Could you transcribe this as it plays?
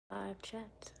I've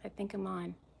checked. I think I'm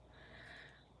on.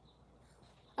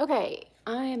 Okay,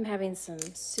 I am having some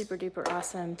super duper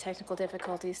awesome technical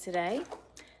difficulties today.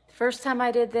 The first time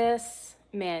I did this,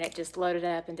 man, it just loaded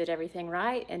up and did everything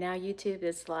right. And now YouTube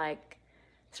is like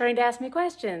starting to ask me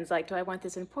questions. Like, do I want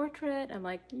this in portrait? I'm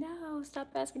like, no, stop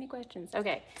asking me questions.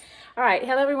 Okay. All right.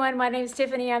 Hello, everyone. My name is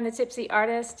Tiffany. I'm the Tipsy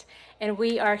Artist. And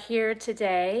we are here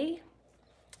today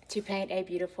to paint a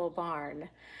beautiful barn.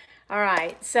 All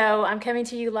right. So I'm coming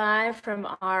to you live from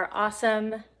our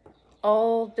awesome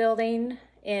old building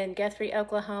in Guthrie,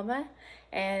 Oklahoma,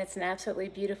 and it's an absolutely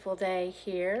beautiful day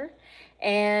here.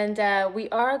 And we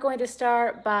are going to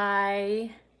start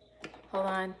by, hold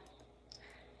on.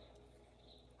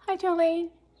 Hi,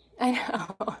 Jolene. I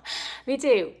know, me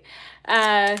too.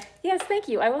 Yes, thank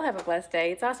you. I will have a blessed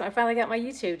day. It's awesome. I finally got my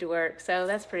YouTube to work, so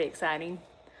that's pretty exciting.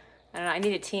 I don't know, I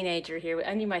need a teenager here.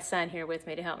 I need my son here with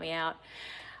me to help me out.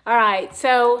 All right,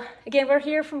 so again, we're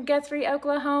here from Guthrie,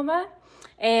 Oklahoma,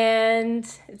 and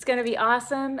it's gonna be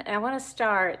awesome. And I wanna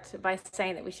start by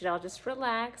saying that we should all just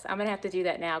relax. I'm gonna have to do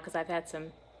that now because I've had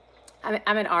some,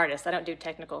 I'm an artist, I don't do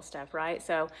technical stuff, right?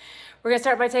 So we're gonna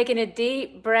start by taking a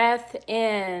deep breath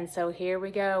in. So here we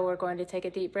go, we're going to take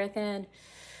a deep breath in.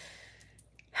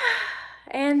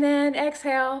 And then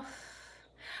exhale.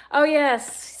 Oh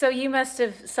yes, so you must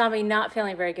have saw me not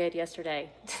feeling very good yesterday.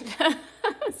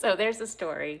 So there's the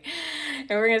story. And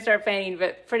we're gonna start painting,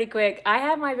 but pretty quick. I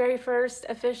had my very first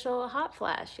official hot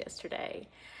flash yesterday.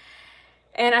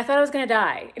 And I thought I was gonna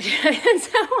die. And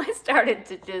so I started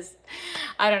to just,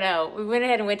 I don't know, we went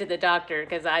ahead and went to the doctor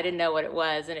because I didn't know what it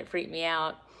was and it freaked me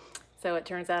out. So it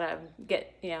turns out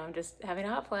I'm just having a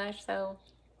hot flash. So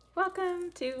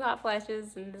welcome to hot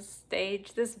flashes and this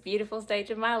stage, this beautiful stage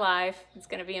of my life. It's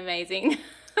gonna be amazing.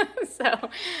 So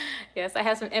yes, I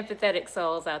have some empathetic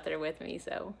souls out there with me,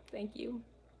 so thank you.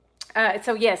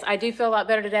 So yes, I do feel a lot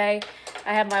better today.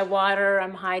 I have my water,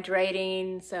 I'm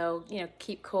hydrating, so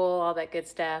keep cool, all that good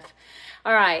stuff.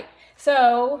 All right,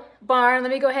 so barn,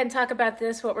 let me go ahead and talk about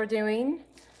this, what we're doing.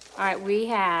 All right, we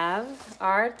have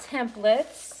our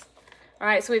templates. All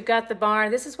right, so we've got the barn.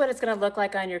 This is what it's gonna look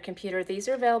like on your computer. These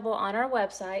are available on our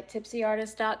website,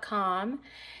 tipsyartist.com.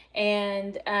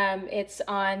 And it's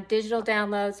on digital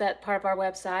downloads, that part of our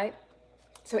website.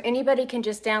 So anybody can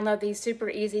just download these super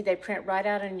easy. They print right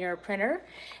out on your printer.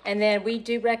 And then we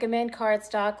do recommend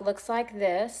cardstock. Looks like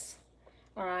this.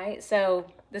 All right,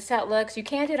 so this is how it looks. You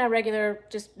can do it on regular,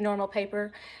 just normal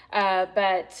paper,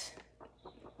 but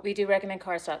we do recommend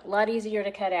cardstock. A lot easier to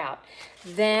cut out.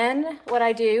 Then what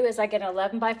I do is I get an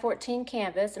 11 by 14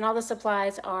 canvas, and all the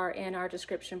supplies are in our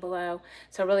description below,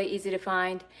 so really easy to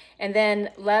find. And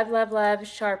then love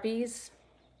Sharpies.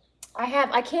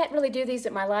 I can't really do these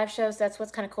at my live shows. That's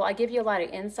what's kind of cool. I give you a lot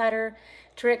of insider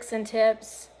tricks and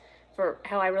tips for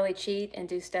how I really cheat and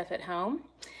do stuff at home.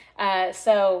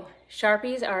 So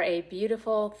Sharpies are a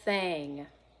beautiful thing.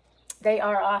 They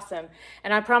are awesome.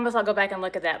 And I promise I'll go back and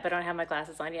look at that, but I don't have my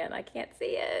glasses on yet and I can't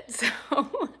see it. So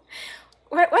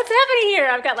what's happening here?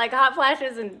 I've got like hot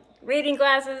flashes and reading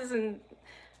glasses and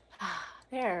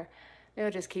there.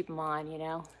 They'll just keep them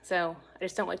on, So I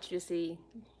just don't want you to see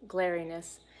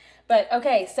glariness. But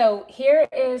okay, so here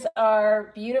is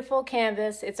our beautiful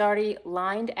canvas. It's already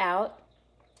lined out.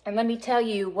 And let me tell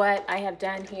you what I have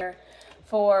done here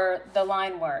for the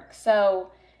line work. So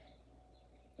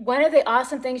one of the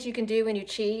awesome things you can do when you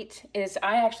cheat is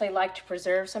I actually like to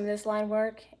preserve some of this line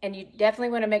work, and you definitely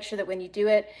want to make sure that when you do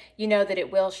it, you know that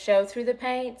it will show through the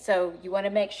paint. So you want to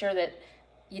make sure that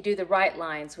you do the right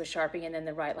lines with Sharpie and then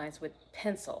the right lines with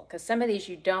pencil, because some of these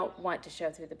you don't want to show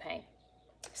through the paint.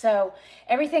 So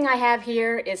everything I have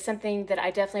here is something that I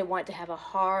definitely want to have a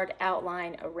hard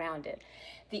outline around it.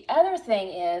 The other thing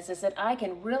is that I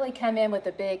can really come in with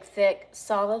a big, thick,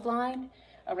 solid line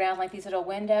around like these little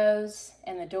windows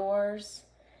and the doors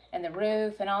and the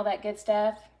roof and all that good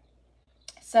stuff.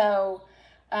 So,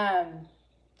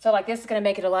 like this is gonna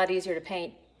make it a lot easier to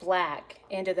paint black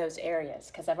into those areas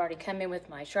because I've already come in with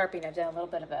my Sharpie and I've done a little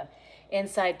bit of a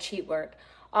inside cheat work.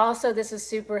 Also, this is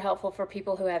super helpful for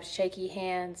people who have shaky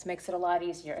hands, makes it a lot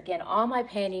easier. Again, all my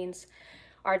paintings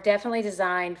are definitely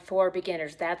designed for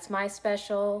beginners. That's my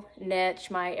special niche,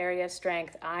 my area of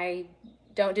strength. I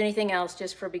don't do anything else,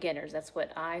 just for beginners. That's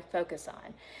what I focus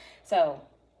on. So,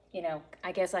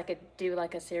 I guess I could do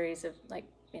like a series of I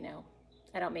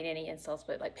don't mean any insults,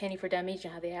 but like Painting for Dummies,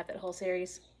 how they have that whole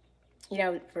series,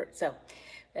 that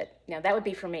would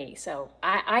be for me. So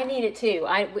I need it too.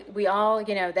 We all,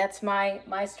 that's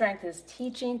my strength is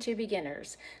teaching to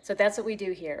beginners. So that's what we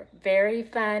do here. Very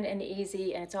fun and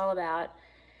easy, and it's all about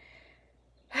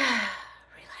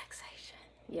relaxation.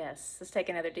 Yes, let's take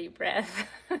another deep breath.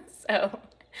 So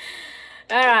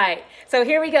All right, so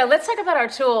here we go. Let's talk about our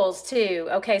tools too.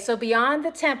 Okay, so beyond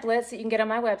the templates that you can get on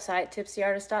my website,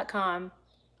 tipsyartist.com,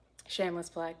 shameless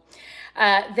plug.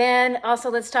 Then also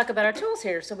let's talk about our tools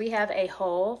here. So we have a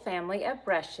whole family of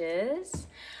brushes.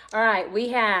 All right, we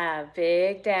have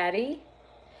Big Daddy,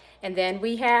 and then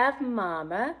we have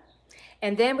Mama,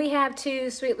 and then we have two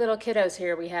sweet little kiddos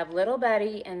here. We have Little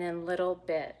Buddy and then Little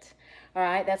Bit. All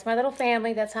right, that's my little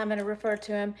family. That's how I'm going to refer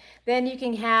to them. Then you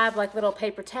can have like little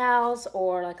paper towels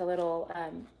or like a little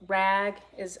rag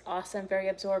is awesome, very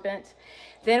absorbent.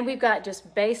 Then we've got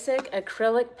just basic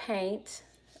acrylic paint,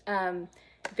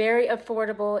 very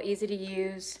affordable, easy to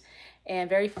use, and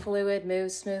very fluid,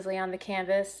 moves smoothly on the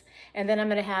canvas. And then I'm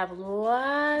going to have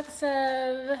lots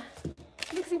of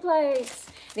mixing plates.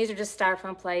 These are just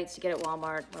styrofoam plates you get at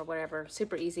Walmart or whatever,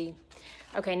 super easy.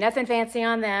 Okay, nothing fancy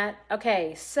on that.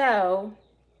 Okay, so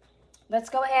let's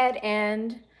go ahead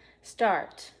and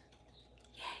start.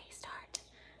 Yay, start.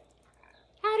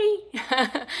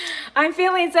 Howdy. I'm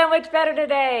feeling so much better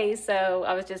today. So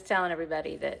I was just telling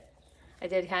everybody that I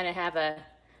did kind of have a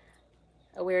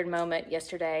weird moment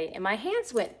yesterday, and my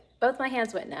hands went, both my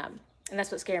hands went numb, and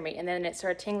that's what scared me. And then it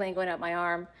started tingling going up my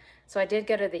arm. So I did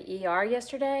go to the ER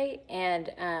yesterday, and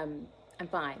I'm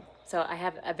fine. So I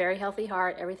have a very healthy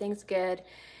heart. Everything's good.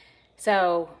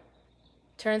 So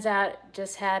turns out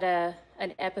just had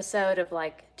an episode of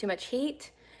like too much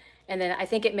heat. And then I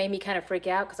think it made me kind of freak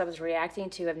out because I was reacting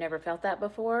to, I've never felt that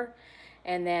before.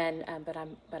 And then, but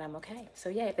I'm okay. So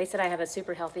yeah, they said I have a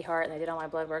super healthy heart, and they did all my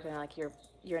blood work, and they're like,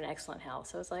 you're in excellent health.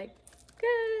 So I was like,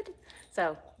 good.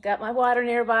 So got my water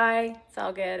nearby. It's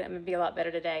all good. I'm gonna be a lot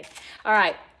better today. All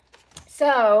right.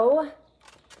 So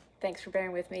thanks for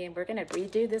bearing with me, and we're gonna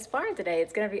redo this barn today.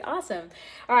 It's gonna be awesome.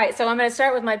 All right, so I'm gonna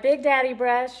start with my Big Daddy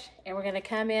brush, and we're gonna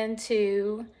come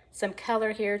into some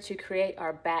color here to create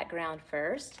our background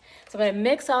first. So I'm gonna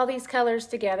mix all these colors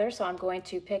together. So I'm going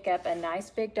to pick up a nice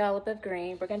big dollop of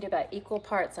green. We're gonna do about equal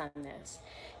parts on this.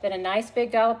 Then a nice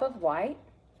big dollop of white,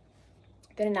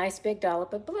 then a nice big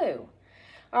dollop of blue.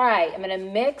 All right, I'm gonna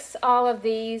mix all of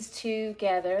these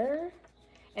together,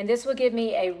 and this will give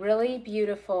me a really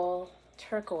beautiful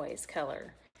turquoise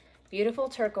color. Beautiful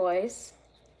turquoise,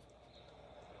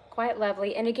 quite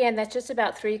lovely. And again, that's just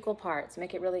about 3 equal parts.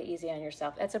 Make it really easy on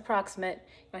yourself. That's approximate.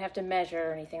 You don't have to measure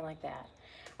or anything like that.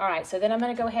 All right, so then I'm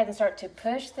going to go ahead and start to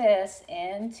push this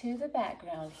into the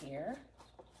background here.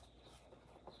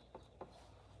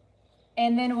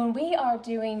 And then when we are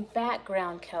doing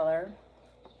background color,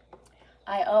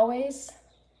 I always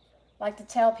like to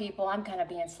tell people I'm kind of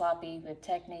being sloppy with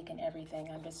technique and everything.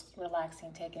 I'm just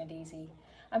relaxing, taking it easy.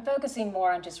 I'm focusing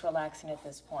more on just relaxing at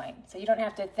this point. So you don't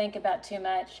have to think about too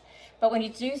much. But when you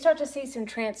do start to see some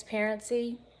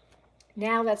transparency,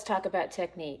 now let's talk about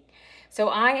technique. So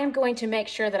I am going to make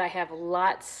sure that I have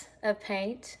lots of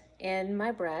paint in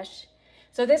my brush.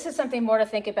 So this is something more to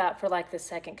think about for like the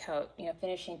second coat, you know,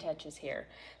 finishing touches here.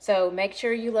 So make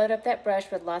sure you load up that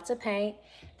brush with lots of paint.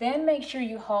 Then make sure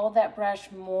you hold that brush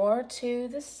more to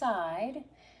the side.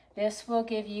 This will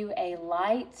give you a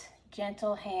light,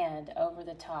 gentle hand over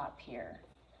the top here.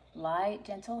 Light,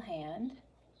 gentle hand.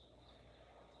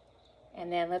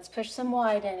 And then let's push some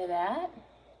white into that.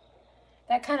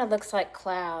 That kind of looks like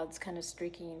clouds kind of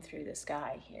streaking through the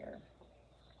sky here.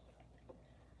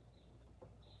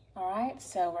 All right,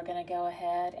 so we're going to go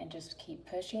ahead and just keep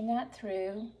pushing that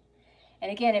through. And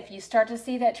again, if you start to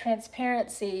see that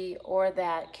transparency or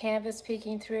that canvas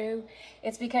peeking through,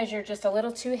 it's because you're just a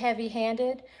little too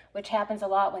heavy-handed, which happens a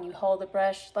lot when you hold the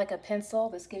brush like a pencil.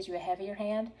 This gives you a heavier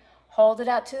hand. Hold it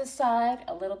out to the side,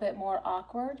 a little bit more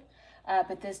awkward,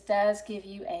 but this does give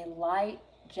you a light,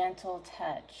 gentle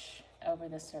touch over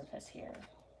the surface here.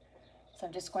 So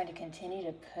I'm just going to continue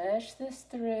to push this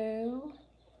through.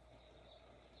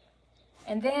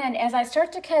 And then as I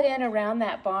start to cut in around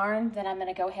that barn, then I'm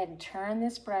going to go ahead and turn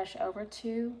this brush over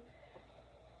to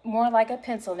more like a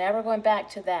pencil. Now we're going back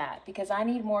to that because I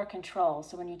need more control.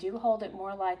 So when you do hold it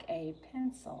more like a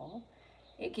pencil,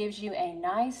 it gives you a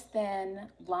nice thin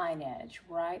line edge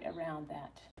right around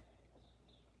that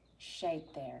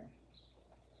shape there.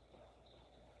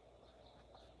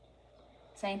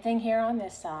 Same thing here on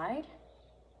this side.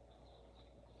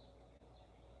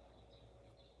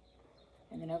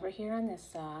 And then over here on this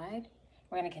side,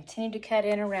 we're going to continue to cut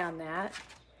in around that.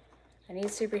 I need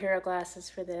superhero glasses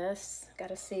for this.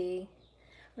 Gotta see.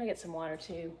 I'm going to get some water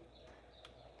too.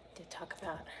 I did talk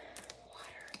about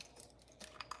water.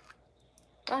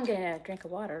 Well, I'm getting a drink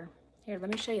of water. Here,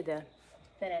 let me show you the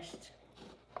finished.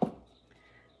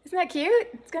 Isn't that cute?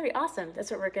 It's going to be awesome. That's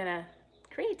what we're going to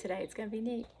create today. It's going to be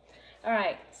neat. All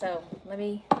right, so let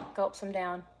me gulp some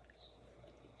down.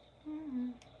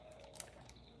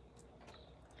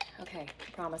 Okay,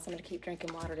 promise I'm gonna keep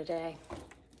drinking water today.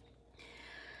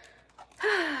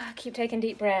 Keep taking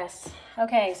deep breaths.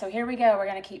 Okay, so here we go. We're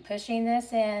gonna keep pushing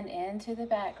this into the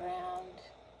background.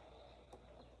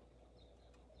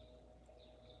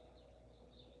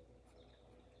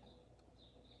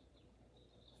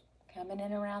 Coming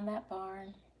in around that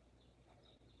barn.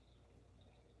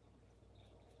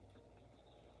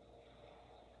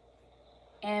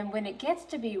 And when it gets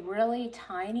to be really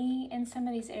tiny in some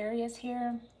of these areas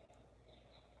here,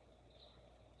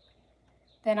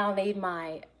 then I'll need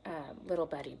my little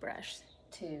buddy brush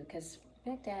too, because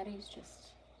Big Daddy's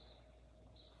just,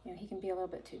 you know, he can be a little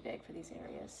bit too big for these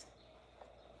areas.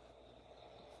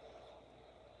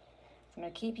 So I'm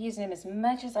going to keep using him as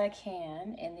much as I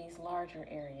can in these larger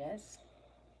areas.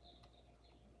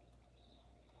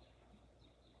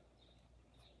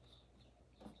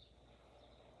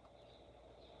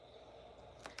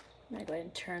 I'm going to go ahead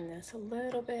and turn this a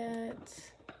little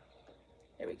bit.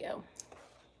 There we go.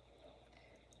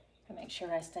 Make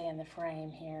sure I stay in the frame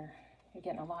here. You're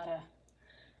getting a lot of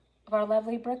our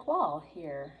lovely brick wall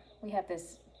here. We have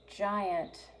this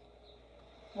giant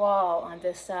wall on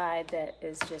this side that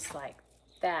is just like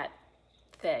that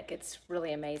thick. It's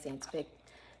really amazing. It's a big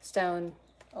stone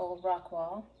old rock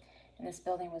wall. And this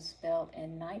building was built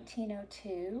in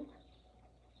 1902.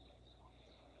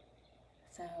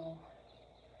 So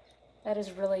that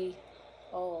is really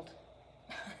old.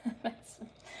 That's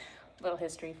a little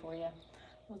history for you.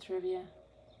 Trivia.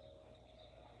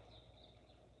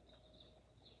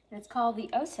 It's called the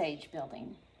Osage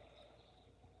Building,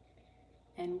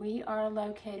 and we are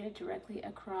located directly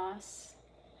across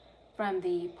from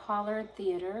the Pollard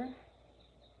Theater.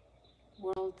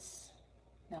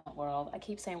 I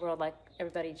keep saying world like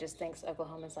everybody just thinks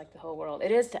Oklahoma's like the whole world.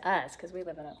 It is to us because we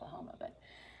live in Oklahoma, but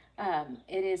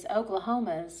it is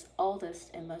Oklahoma's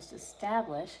oldest and most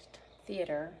established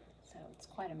theater, so it's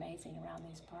quite amazing around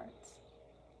these parts.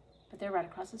 But they're right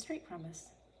across the street from us.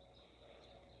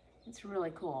 It's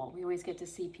really cool. We always get to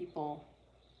see people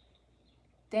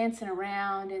dancing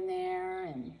around in there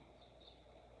and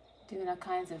doing all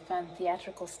kinds of fun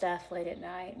theatrical stuff late at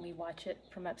night, and we watch it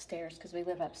from upstairs because we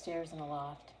live upstairs in a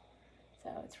loft. So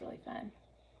it's really fun.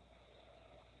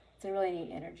 It's a really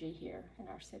neat energy here in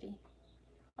our city,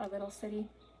 our little city.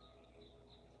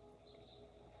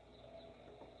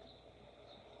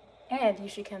 And you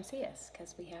should come see us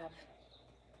because we have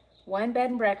one bed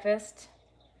and breakfast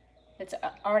that's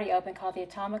already open called the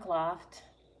Atomic Loft.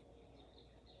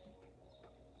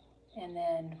 And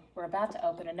then we're about to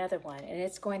open another one, and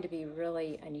it's going to be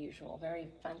really unusual, very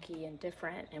funky and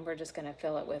different. And we're just going to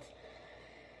fill it with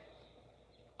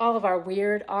all of our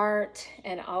weird art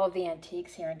and all of the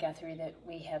antiques here in Guthrie that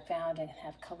we have found and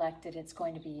have collected. It's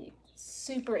going to be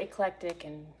super eclectic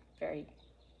and very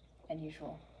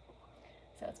unusual.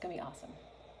 So it's going to be awesome.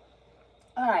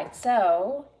 All right,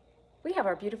 so we have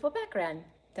our beautiful background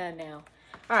done now.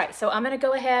 All right, so I'm going to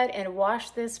go ahead and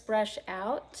wash this brush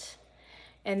out.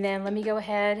 And then let me go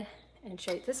ahead and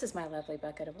show you. This is my lovely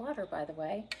bucket of water, by the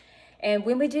way. And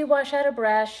when we do wash out a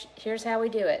brush, here's how we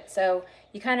do it. So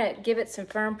you kind of give it some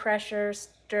firm pressure,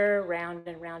 stir round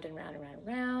and round and round and round and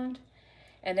round,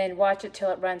 and then watch it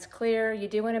till it runs clear. You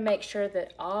do want to make sure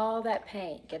that all that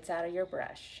paint gets out of your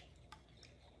brush.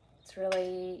 It's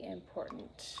really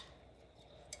important.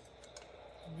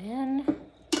 And then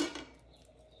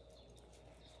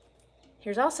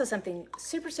here's also something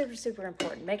super, super, super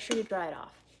important. Make sure you dry it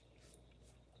off.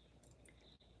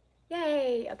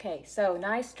 Yay! Okay, so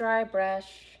nice dry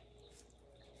brush.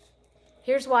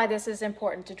 Here's why this is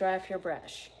important to dry off your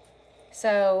brush.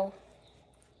 So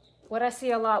what I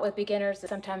see a lot with beginners is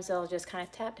sometimes they'll just kind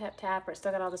of tap, tap, tap, or it's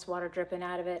still got all this water dripping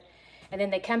out of it. And then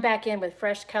they come back in with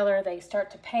fresh color. They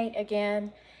start to paint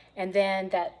again, and then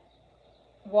that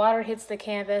water hits the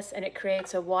canvas and it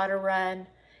creates a water run,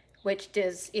 which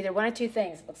does either one of two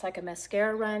things. It looks like a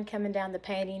mascara run coming down the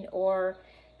painting, or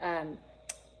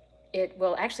it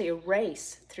will actually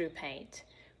erase through paint,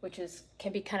 which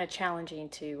can be kind of challenging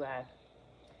to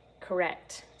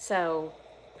correct. So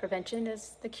prevention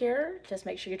is the cure. Just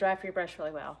make sure you dry off your brush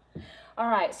really well. All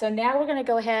right, so now we're gonna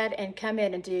go ahead and come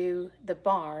in and do the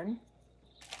barn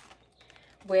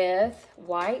with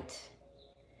white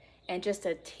and just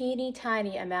a teeny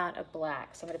tiny amount of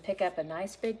black. So I'm gonna pick up a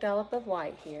nice big dollop of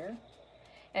white here.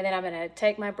 And then I'm gonna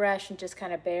take my brush and just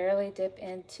kind of barely dip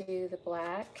into the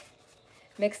black.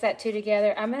 Mix that two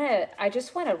together. I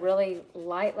just want a really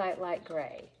light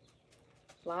gray.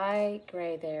 Light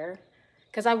gray there.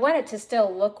 Because I want it to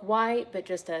still look white, but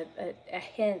just a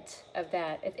hint of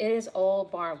that. It is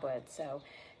old barnwood, so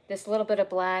this little bit of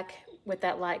black with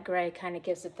that light gray kind of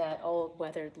gives it that old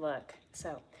weathered look.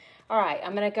 So, all right,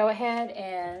 I'm gonna go ahead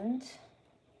and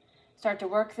start to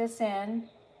work this in.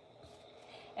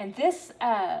 And this,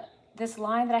 this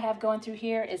line that I have going through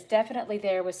here is definitely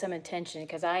there with some intention,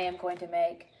 because I am going to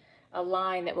make a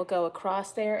line that will go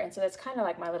across there. And so that's kind of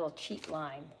like my little cheat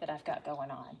line that I've got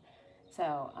going on.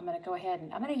 So I'm going to go ahead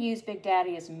and I'm going to use Big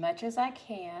Daddy as much as I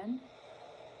can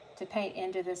to paint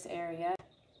into this area.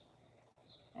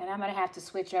 And I'm going to have to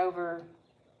switch over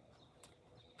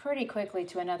pretty quickly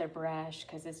to another brush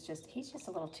because he's just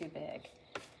a little too big.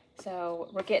 So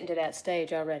we're getting to that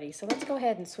stage already. So let's go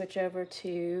ahead and switch over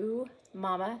to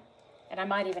Mama. And I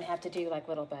might even have to do like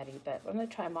Little Buddy, but I'm going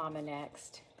to try Mama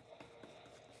next.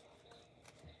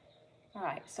 All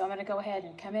right, so I'm going to go ahead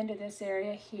and come into this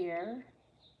area here.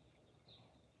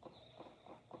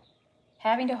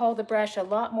 Having to hold the brush a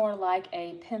lot more like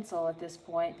a pencil at this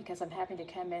point because I'm having to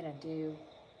come in and do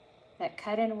that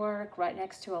cut-in work right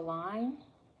next to a line.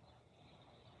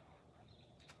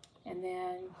 And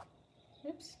then,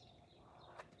 oops.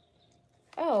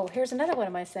 Oh, here's another one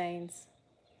of my sayings.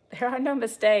 There are no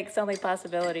mistakes, only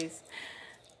possibilities.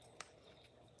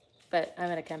 But I'm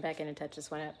going to come back in and touch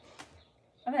this one up.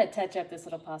 I'm going to touch up this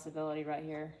little possibility right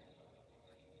here.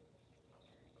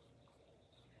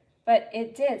 But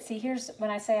it did. See, here's when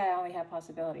I say I only have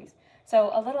possibilities.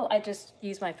 So a little, I just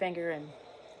used my finger and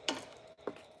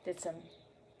did some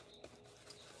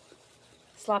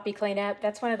sloppy cleanup.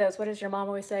 That's one of those, what does your mom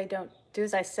always say? Don't do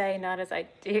as I say, not as I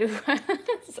do.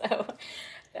 So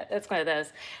that's one of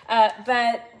those.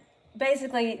 But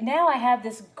basically, now I have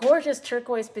this gorgeous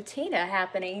turquoise patina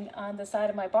happening on the side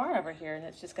of my barn over here, and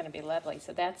it's just going to be lovely.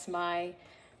 So that's my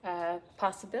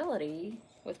possibility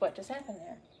with what just happened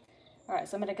there. All right,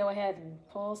 so I'm going to go ahead and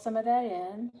pull some of that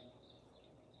in.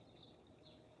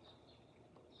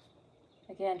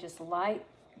 Again, just light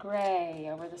gray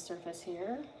over the surface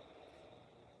here.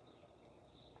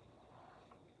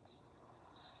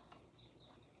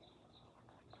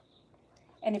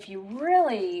 And if you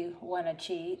really want to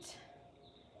cheat,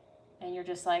 and you're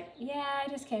just like, yeah, I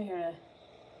just came here to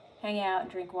hang out and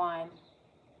drink wine,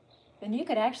 then you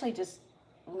could actually just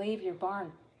leave your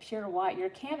barn pure white. Your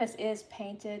canvas is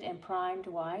painted and primed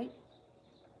white.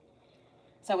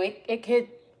 So it could,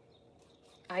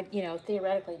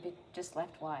 theoretically be just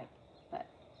left white. But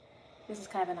this is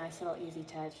kind of a nice little easy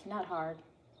touch, not hard.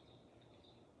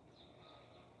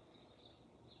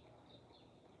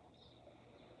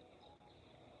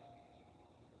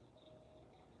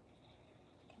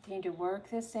 Continue to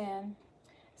work this in.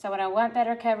 So when I want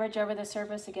better coverage over the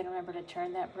surface, again, remember to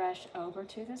turn that brush over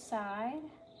to the side.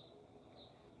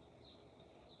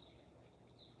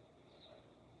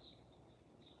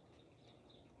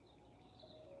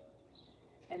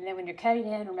 And then when you're cutting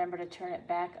in, remember to turn it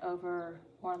back over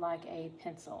more like a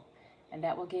pencil. And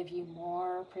that will give you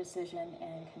more precision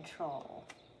and control.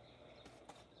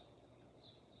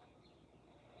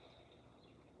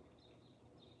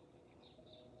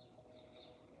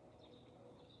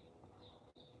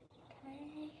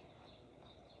 Okay.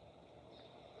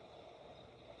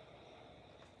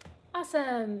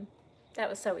 Awesome. That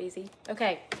was so easy.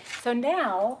 Okay, so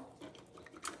now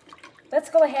let's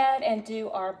go ahead and do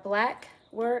our black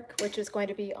work, which is going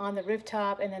to be on the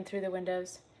rooftop and then through the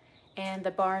windows and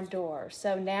the barn door.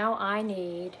 So now I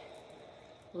need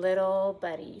Little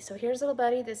Buddy. So here's Little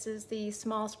Buddy. This is the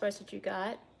smallest brush that you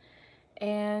got.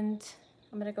 And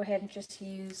I'm going to go ahead and just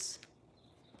use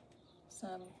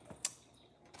some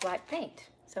black paint.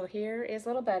 So here is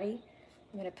Little Buddy.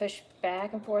 I'm going to push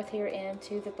back and forth here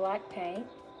into the black paint.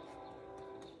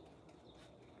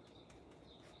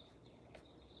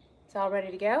 It's all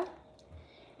ready to go.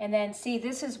 And then see,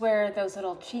 this is where those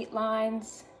little cheat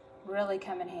lines really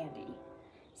come in handy.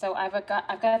 So I've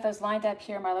got those lined up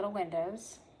here in my little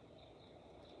windows.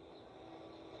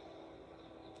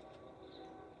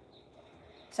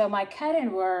 So my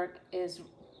cut-in work is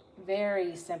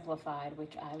very simplified,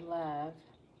 which I love.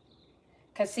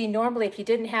 Because see, normally if you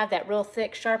didn't have that real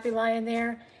thick Sharpie line in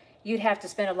there, you'd have to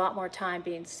spend a lot more time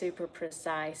being super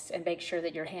precise and make sure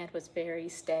that your hand was very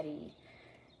steady.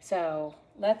 So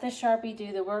let the Sharpie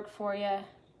do the work for you.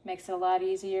 Makes it a lot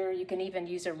easier. You can even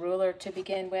use a ruler to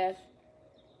begin with.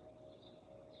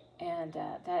 And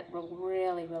that will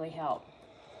really, really help.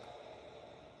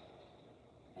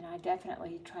 And I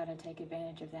definitely try to take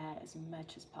advantage of that as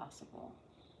much as possible.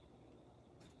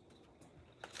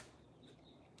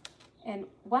 And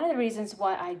one of the reasons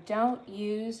why I don't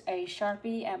use a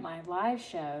Sharpie at my live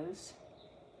shows,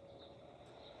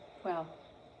 well,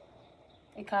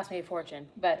 it cost me a fortune,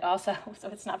 but also, so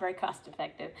it's not very cost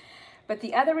effective. But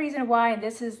the other reason why, and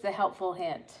this is the helpful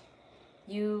hint,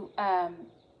 you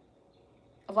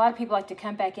a lot of people like to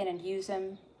come back in and use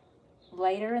them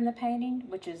later in the painting,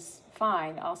 which is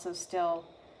fine, also still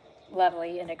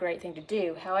lovely and a great thing to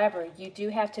do. However, you do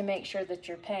have to make sure that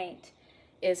your paint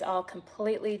is all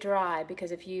completely dry,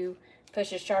 because if you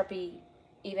push a Sharpie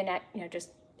even at,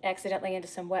 just accidentally into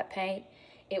some wet paint,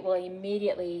 it will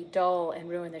immediately dull and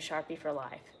ruin the Sharpie for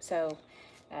life. So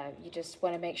you just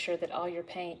want to make sure that all your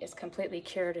paint is completely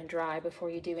cured and dry before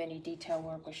you do any detail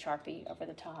work with Sharpie over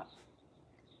the top.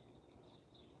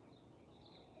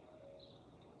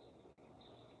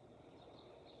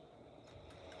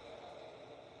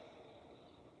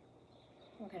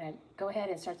 We're going to go ahead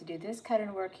and start to do this cut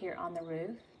and work here on the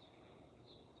roof.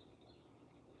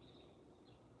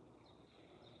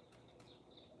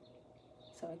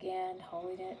 So again,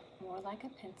 holding it more like a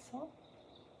pencil.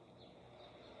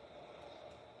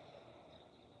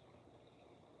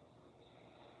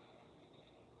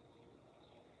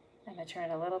 I'm going to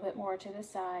turn a little bit more to the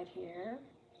side here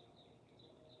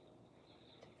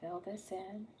to fill this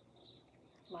in.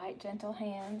 Light, gentle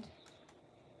hand.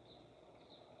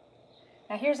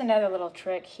 Now here's another little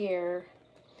trick here.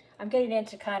 I'm getting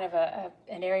into kind of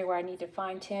an area where I need to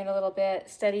fine tune a little bit,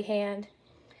 steady hand.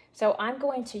 So I'm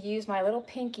going to use my little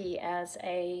pinky as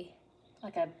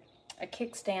like a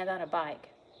kickstand on a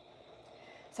bike.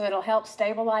 So it'll help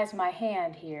stabilize my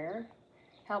hand here,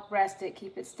 help rest it,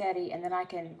 keep it steady, and then I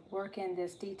can work in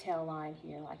this detail line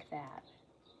here like that.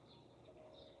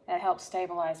 That helps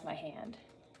stabilize my hand.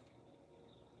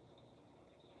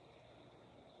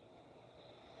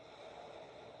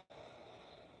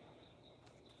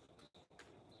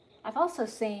 I've also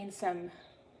seen some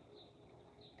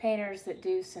painters that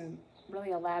do some really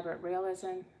elaborate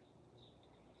realism,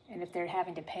 and if they're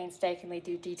having to painstakingly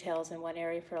do details in one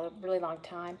area for a really long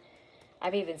time,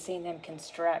 I've even seen them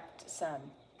construct some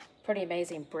pretty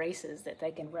amazing braces that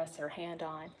they can rest their hand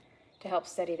on to help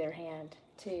steady their hand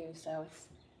too. So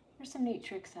there's some neat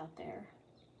tricks out there.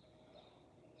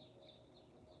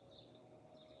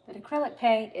 But acrylic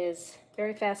paint is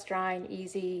very fast drying,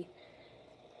 easy,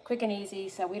 quick and easy,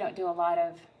 so we don't do a lot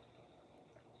of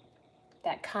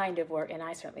that kind of work, and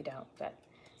I certainly don't. But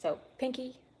so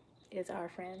pinky is our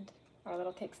friend, our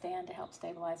little kickstand to help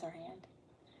stabilize our hand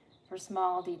for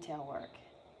small detail work.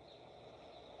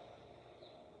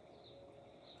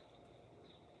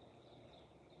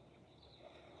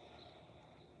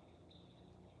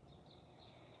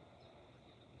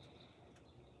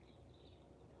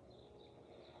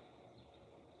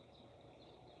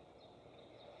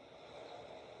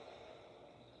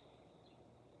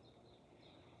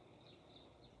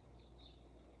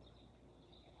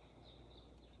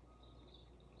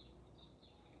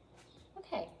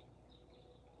 Okay,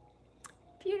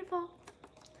 beautiful.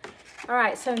 All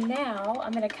right, so now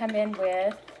I'm going to come in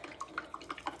with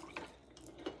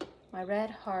my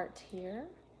red heart here.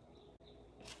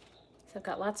 So I've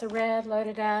got lots of red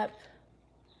loaded up,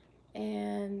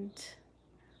 and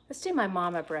let's do my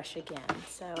mama brush again.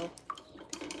 So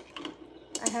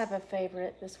I have a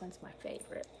favorite. This one's my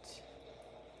favorite.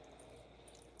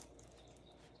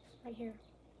 Right here.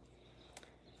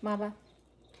 Mama.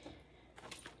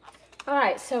 All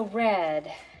right, so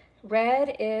red.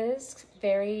 Red is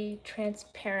very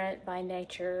transparent by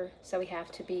nature, so we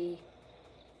have to be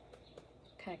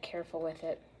kind of careful with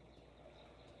it.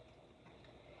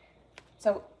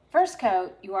 So first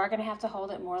coat, you are going to have to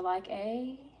hold it more like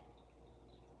a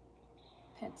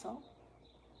pencil.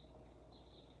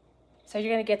 So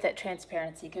you're going to get that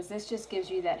transparency, because this just gives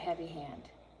you that heavy hand.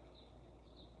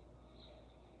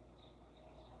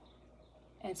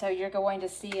 And so you're going to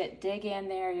see it dig in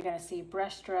there. You're going to see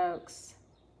brush strokes.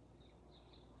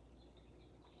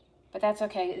 But that's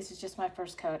okay. This is just my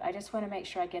first coat. I just want to make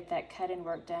sure I get that cut-in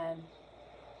work done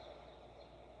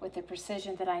with the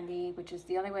precision that I need, which is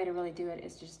the only way to really do it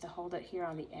is just to hold it here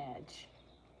on the edge.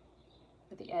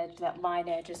 With the edge, that line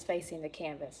edge is facing the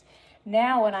canvas.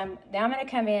 Now I'm going to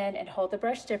come in and hold the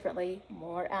brush differently,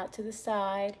 more out to the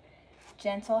side,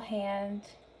 gentle hand.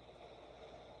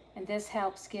 And this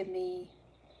helps give me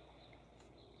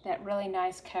that really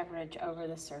nice coverage over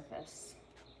the surface.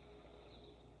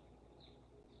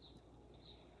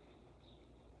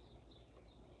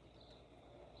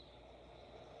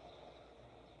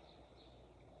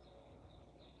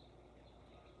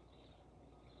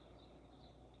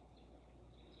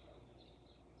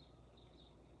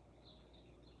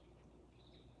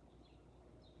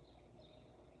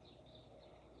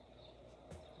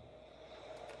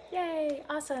 Yay,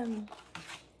 awesome.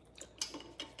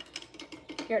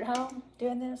 You're at home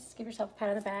doing this, give yourself a pat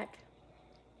on the back.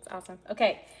 It's awesome.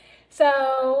 Okay,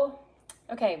 so,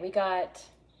 we got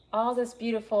all this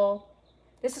beautiful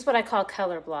this is what I call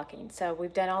color blocking. So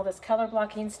we've done all this color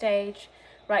blocking stage.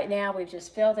 Right now we've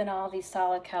just filled in all these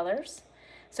solid colors.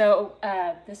 So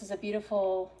this is a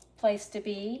beautiful place to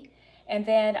be. And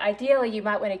then ideally you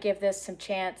might want to give this some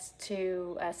chance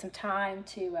to, some time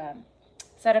to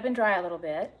set up and dry a little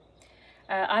bit.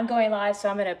 I'm going live, so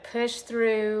I'm going to push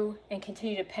through and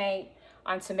continue to paint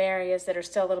on some areas that are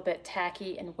still a little bit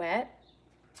tacky and wet.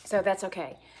 So that's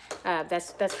okay.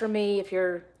 That's for me. If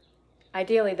you're,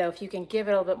 ideally though, if you can give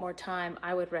it a little bit more time,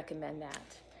 I would recommend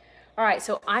that. All right,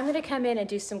 so I'm going to come in and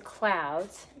do some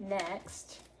clouds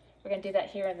next. We're going to do that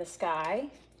here in the sky.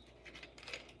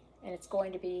 And it's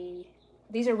going to be,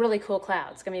 these are really cool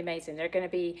clouds. It's going to be amazing. They're going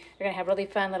to have really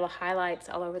fun little highlights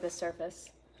all over the surface.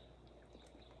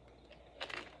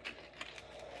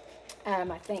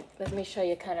 I think, let me show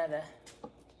you kind of the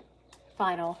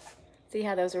final. See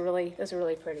how those are really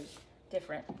pretty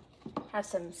different. Have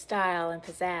some style and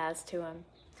pizzazz to them.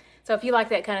 So if you like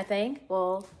that kind of thing,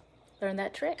 we'll learn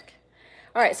that trick.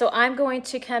 All right, so I'm going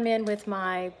to come in with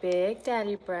my big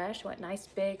daddy brush. I want nice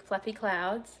big fluffy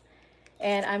clouds.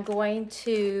 And I'm going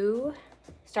to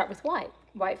start with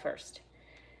white first.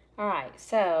 All right,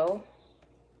 so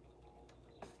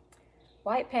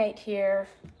white paint here.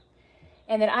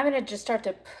 And then I'm going to just start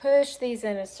to push these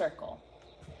in a circle.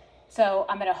 So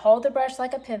I'm going to hold the brush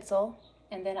like a pencil,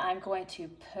 and then I'm going to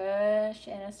push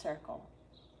in a circle.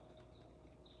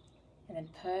 And then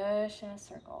push in a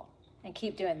circle. And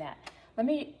keep doing that. Let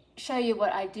me show you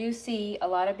what I do see a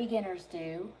lot of beginners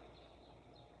do.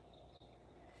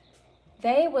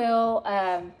 They will,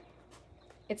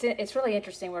 it's really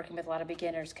interesting working with a lot of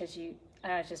beginners because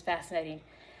it's just fascinating.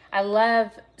 I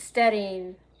love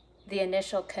studying the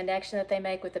initial connection that they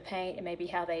make with the paint and maybe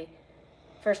how they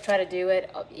first try to do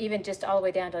it, even just all the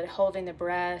way down to holding the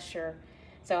brush.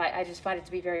 So I just find it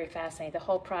to be very fascinating, the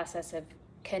whole process of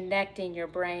connecting your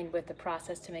brain with the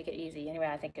process to make it easy. Anyway,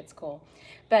 I think it's cool.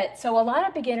 But so a lot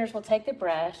of beginners will take the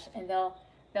brush and they'll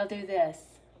do this.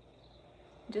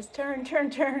 Just turn,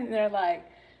 and they're like,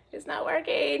 it's not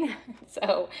working.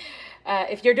 So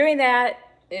if you're doing that,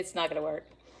 it's not gonna work.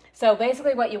 So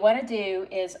basically what you wanna do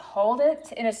is hold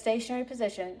it in a stationary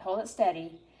position, hold it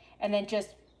steady, and then just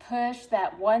push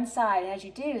that one side. And as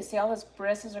you do, see all those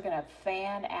bristles are gonna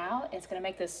fan out. It's gonna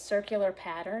make this circular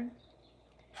pattern.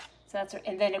 So that's,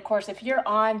 and then of course, if you're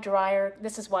on dryer,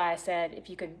 this is why I said if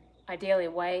you could ideally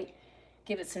wait,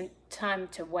 give it some time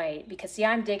to wait, because see,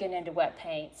 I'm digging into wet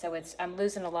paint, so I'm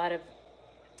losing a lot of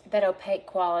that opaque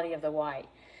quality of the white.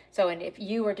 So, and if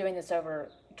you were doing this over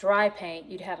dry paint,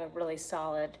 you'd have a really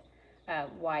solid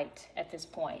white at this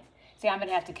point. See, I'm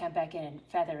gonna have to come back in and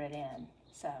feather it in.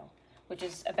 So, which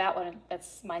is about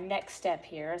that's my next step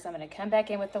here, is I'm gonna come back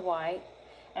in with the white,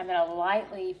 and I'm gonna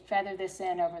lightly feather this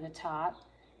in over the top.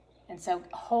 And so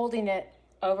holding it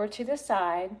over to the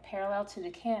side, parallel to the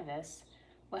canvas,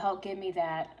 will help give me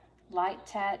that light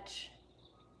touch,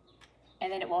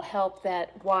 and then it will help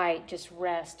that white just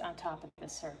rest on top of the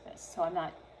surface. So I'm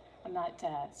not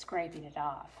scraping it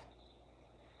off.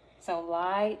 So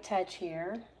light touch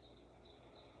here.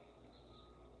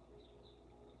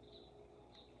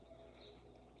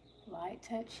 Light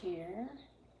touch here,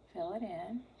 fill it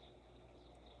in.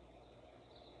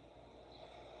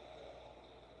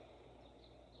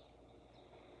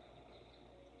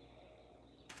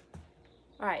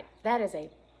 All right, that is a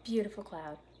beautiful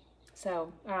cloud.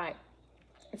 So, all right,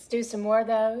 let's do some more of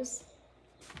those.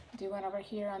 Do one over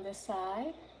here on this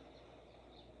side.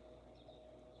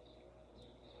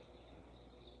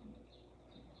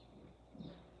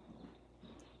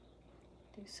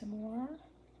 Do some more.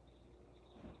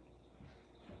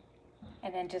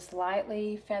 And then just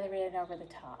lightly feather it in over the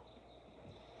top.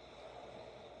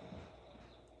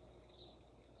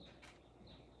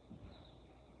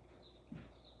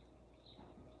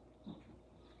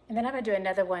 And then I'm going to do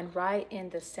another one right in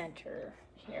the center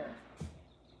here.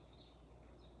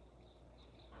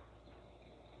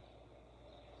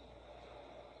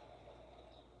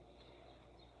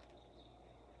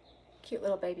 Cute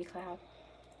little baby cloud.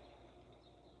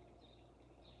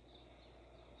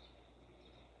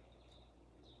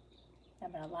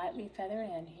 I'm going to lightly feather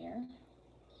in here.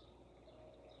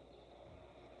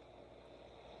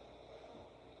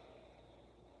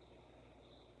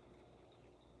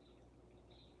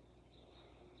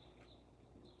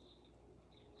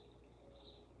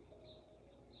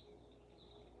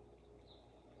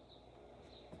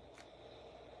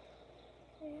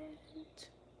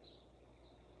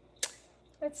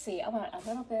 Let's see, I want a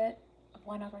little bit of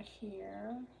one over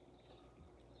here.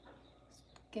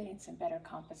 Getting some better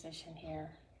composition here,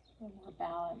 a little more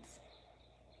balance.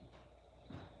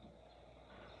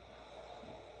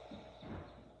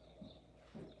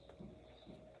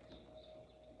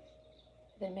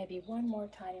 Then maybe one more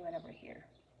tiny one over here.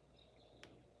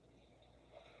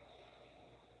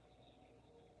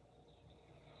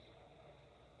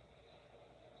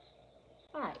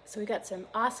 All right, so we got some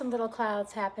awesome little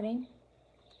clouds happening.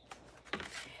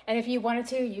 And if you wanted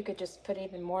to, you could just put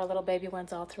even more little baby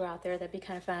ones all throughout there. That'd be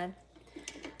kind of fun.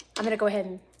 I'm gonna go ahead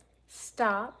and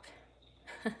stop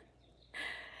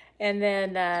and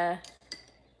then add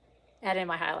in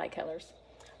my highlight colors.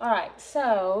 All right,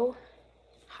 so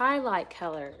highlight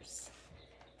colors.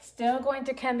 Still going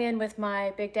to come in with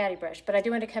my Big Daddy brush, but I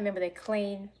do want to come in with a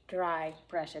clean, dry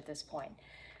brush at this point.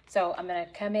 So I'm going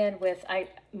to come in with,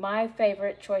 my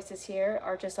favorite choices here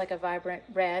are just like a vibrant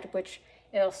red, which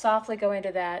it'll softly go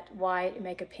into that white and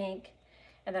make a pink,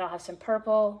 and then I'll have some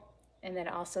purple, and then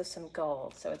also some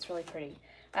gold, so it's really pretty.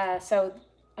 So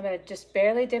I'm going to just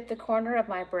barely dip the corner of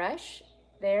my brush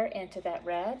there into that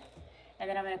red, and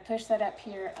then I'm going to push that up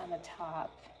here on the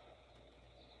top.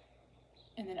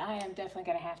 And then I am definitely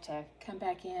going to have to come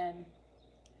back in,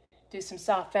 do some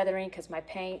soft feathering because my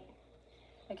paint,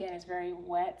 again, is very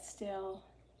wet still.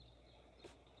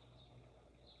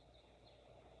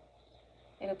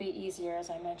 It'll be easier, as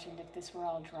I mentioned, if this were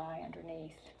all dry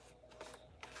underneath.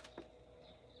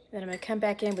 Then I'm going to come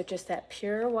back in with just that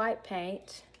pure white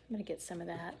paint. I'm going to get some of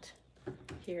that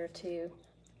here too.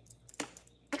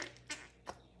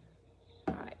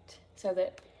 All right, so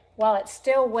that while it's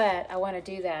still wet, I want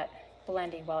to do that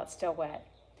blending while it's still wet.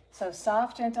 So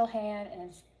soft, gentle hand,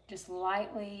 and just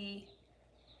lightly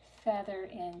feather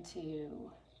into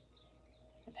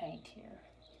the paint here.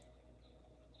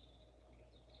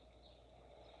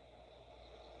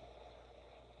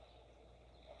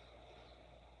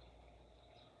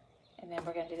 And then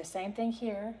we're going to do the same thing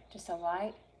here, just a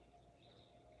light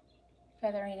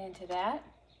feathering into that.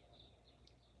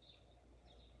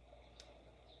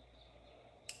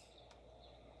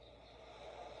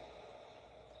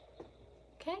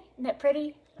 Okay, isn't that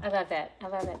pretty? I love that. I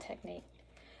love that technique.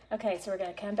 Okay, so we're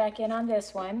going to come back in on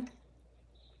this one.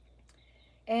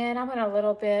 And I want a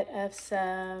little bit of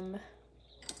some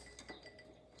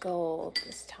gold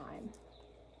this time.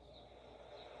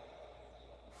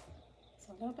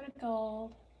 So a little bit of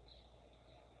gold.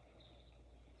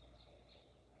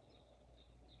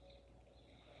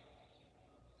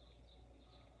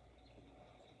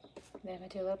 Then I'm going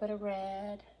to do a little bit of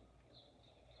red.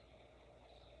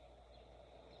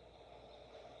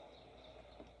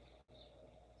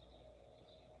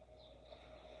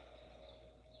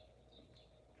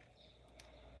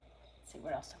 Let's see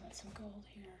what else I want some gold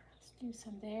here. Let's do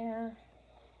some there.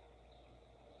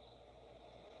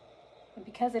 And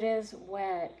because it is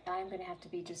wet, I'm going to have to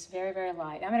be just very, very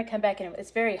light. I'm going to come back in.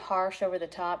 It's very harsh over the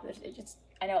top.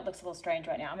 I know it looks a little strange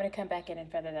right now. I'm going to come back in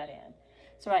and feather that in.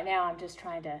 So right now I'm just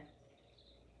trying to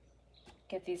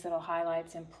get these little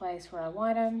highlights in place where I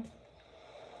want them.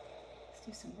 Let's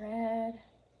do some red.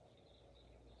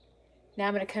 Now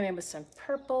I'm going to come in with some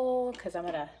purple because I'm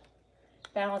going to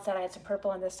balance out. I had some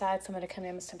purple on this side, so I'm going to come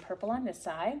in with some purple on this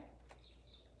side.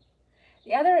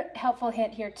 The other helpful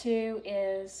hint here too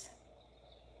is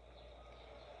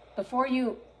before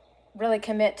you really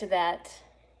commit to that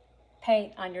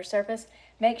paint on your surface,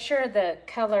 make sure the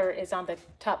color is on the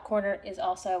top corner is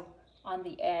also on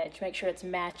the edge. Make sure it's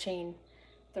matching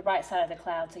the right side of the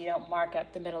cloud so you don't mark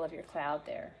up the middle of your cloud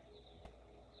there.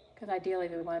 Because ideally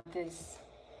we want these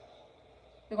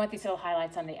little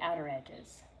highlights on the outer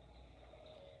edges.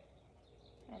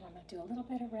 And I'm going to do a little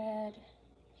bit of red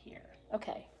here.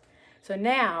 Okay, so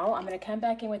now I'm going to come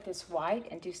back in with this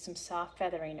white and do some soft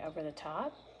feathering over the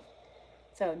top.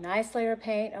 So nice layer of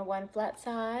paint on one flat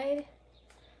side.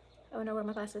 Oh no, where are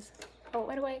my glasses? Oh, it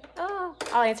went away. Oh,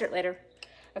 I'll answer it later.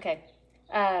 Okay.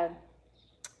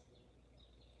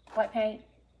 White paint.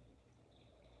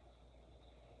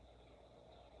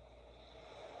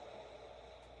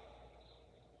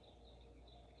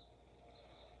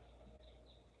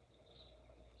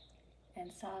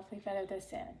 And softly feather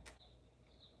this in.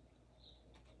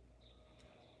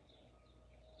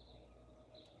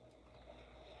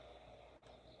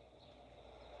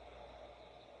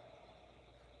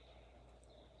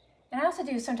 And I also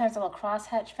do sometimes a little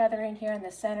crosshatch feathering here in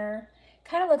the center.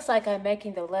 Kind of looks like I'm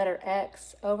making the letter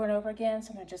X over and over again, so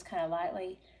I'm going to just kind of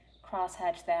lightly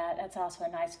crosshatch that. That's also a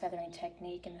nice feathering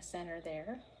technique in the center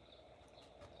there.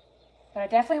 But I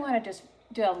definitely want to just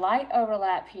do a light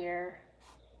overlap here.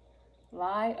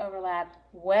 Light overlap,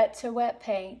 wet to wet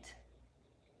paint.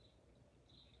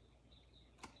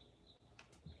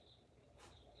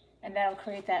 And that'll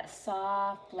create that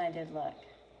soft blended look.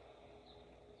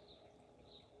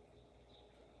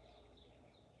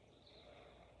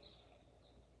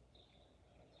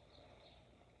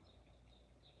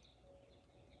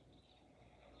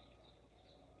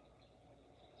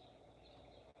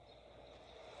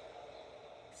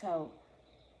 So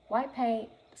white paint,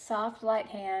 soft light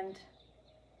hand,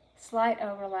 slight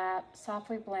overlap,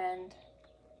 softly blend.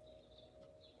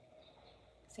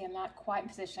 See, I'm not quite in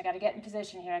position. I got to get in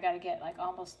position here. I got to get like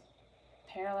almost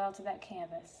parallel to that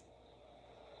canvas.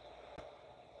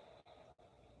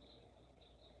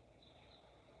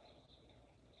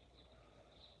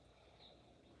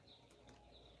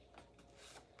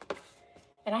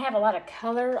 And I have a lot of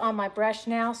color on my brush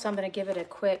now, so I'm going to give it a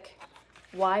quick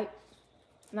wipe.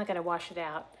 I'm not going to wash it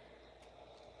out,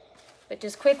 but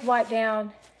just quick wipe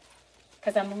down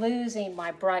because I'm losing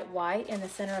my bright white in the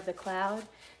center of the cloud.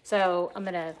 So I'm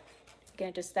going to,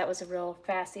 again, just, that was a real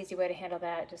fast, easy way to handle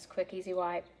that. Just quick, easy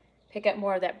wipe. Pick up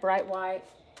more of that bright white,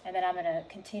 and then I'm going to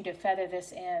continue to feather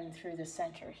this in through the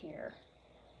center here.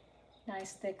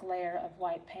 Nice thick layer of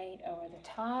white paint over the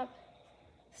top.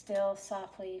 Still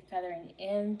softly feathering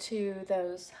into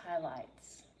those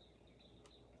highlights.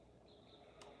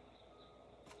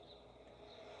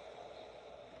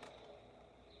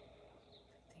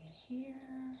 Something here.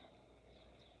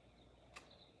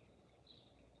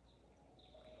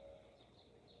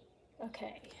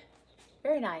 Okay,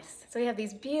 very nice. So we have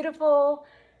these beautiful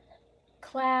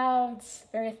clouds,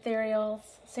 very ethereal,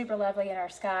 super lovely in our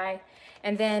sky.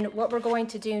 And then what we're going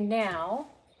to do now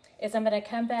is I'm going to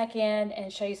come back in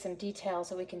and show you some details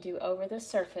that we can do over the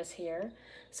surface here.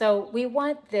 So we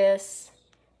want this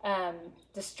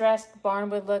distressed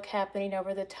barnwood look happening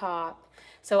over the top.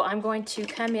 So I'm going to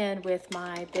come in with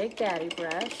my Big Daddy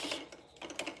brush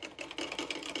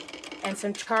and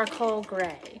some charcoal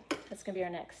gray. That's going to be our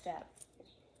next step.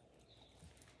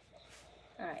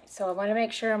 All right, so I want to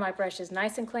make sure my brush is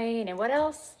nice and clean. And what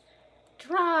else?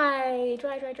 Dry,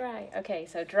 dry, dry, dry. Okay,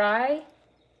 so dry.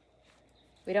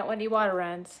 We don't want any water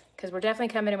runs because we're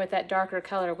definitely coming in with that darker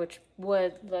color, which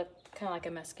would look kind of like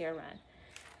a mascara run.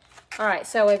 All right,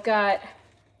 so we've got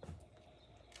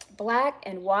black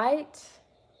and white.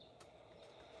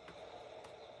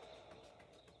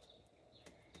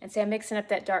 And see, I'm mixing up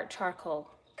that dark charcoal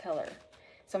color.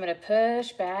 So I'm going to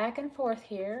push back and forth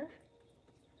here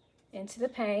into the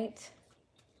paint.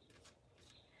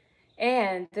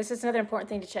 And this is another important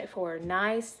thing to check for.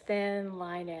 Nice thin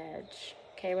line edge.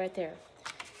 Okay, right there.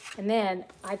 And then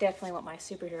I definitely want my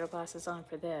superhero glasses on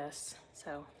for this.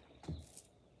 So,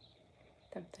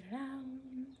 dum, dum, dum.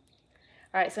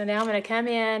 All right, so now I'm going to come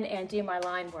in and do my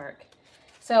line work.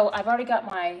 So I've already got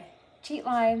my cheat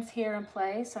lines here in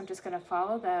place, so I'm just going to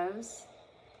follow those.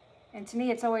 And to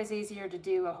me, it's always easier to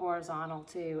do a horizontal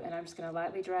too, and I'm just going to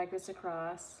lightly drag this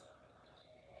across.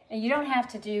 And you don't have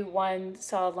to do one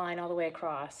solid line all the way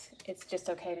across. It's just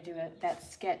okay to do that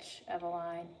sketch of a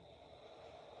line.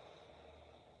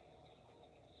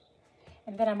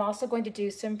 And then I'm also going to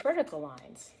do some vertical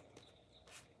lines.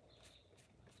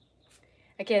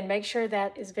 Again, make sure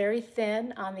that is very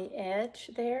thin on the edge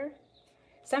there.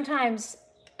 Sometimes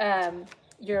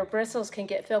your bristles can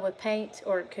get filled with paint,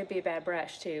 or it could be a bad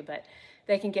brush too, but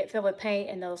they can get filled with paint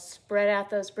and they'll spread out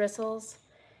those bristles,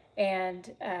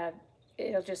 and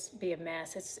it'll just be a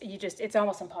mess. It's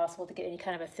almost impossible to get any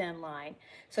kind of a thin line.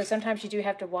 So sometimes you do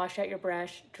have to wash out your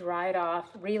brush, dry it off,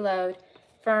 reload,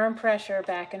 firm pressure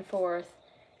back and forth,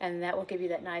 and that will give you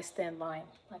that nice thin line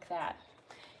like that.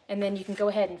 And then you can go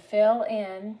ahead and fill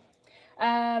in.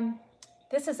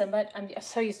 This is I'm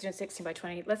so used to doing 16 by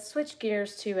 20. Let's switch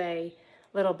gears to a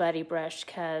little buddy brush,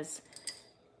 because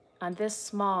on this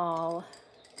small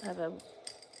of a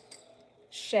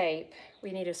shape,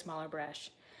 we need a smaller brush.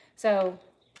 So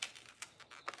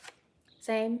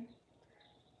same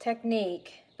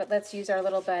technique, but let's use our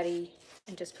little buddy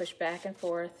and just push back and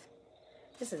forth.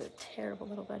 This is a terrible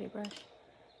little buddy brush.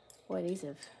 Boy, these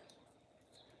have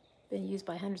been used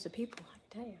by hundreds of people,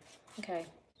 I tell you. Okay.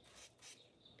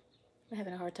 I'm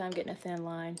having a hard time getting a thin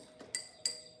line.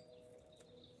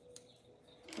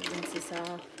 Rinse this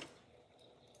off.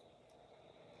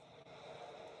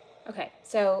 Okay,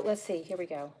 so let's see. Here we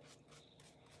go.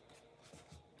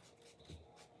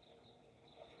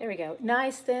 There we go.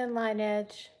 Nice thin line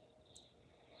edge.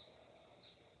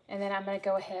 And then I'm going to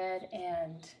go ahead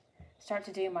and start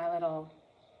to do my little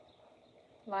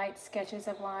light sketches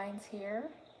of lines here.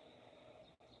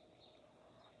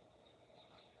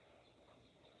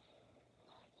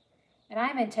 And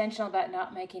I'm intentional about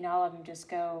not making all of them just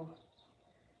go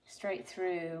straight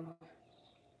through.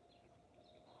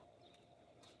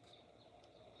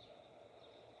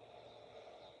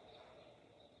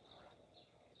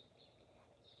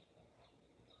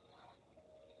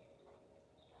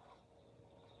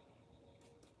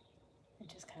 And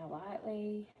just kind of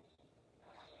lightly,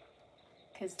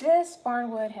 because this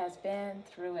barnwood has been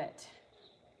through it.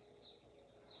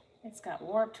 It's got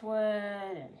warped wood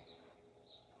and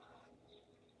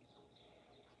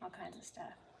all kinds of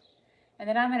stuff. And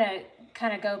then I'm gonna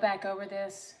kind of go back over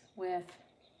this with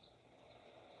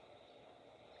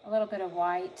a little bit of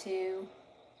white too.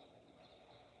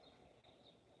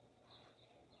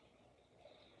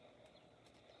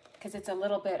 Because it's a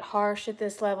little bit harsh at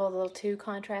this level, a little too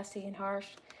contrasty and harsh.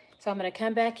 So I'm going to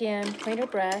come back in, cleaner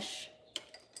brush,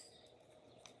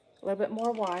 a little bit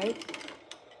more white.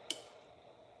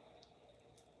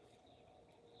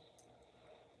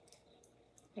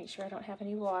 Make sure I don't have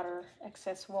any water,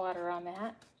 excess water on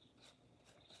that.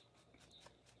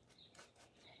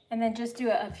 And then just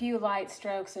do a few light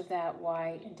strokes of that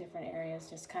white in different areas.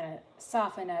 Just kind of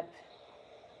soften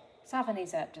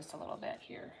these up just a little bit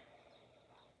here.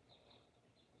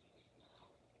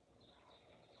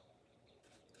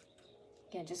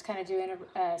 Again, just kind of doing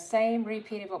a same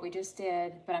repeat of what we just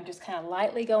did, but I'm just kind of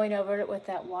lightly going over it with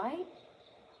that white.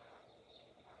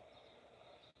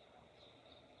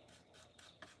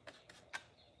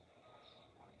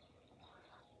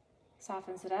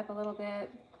 Softens it up a little bit.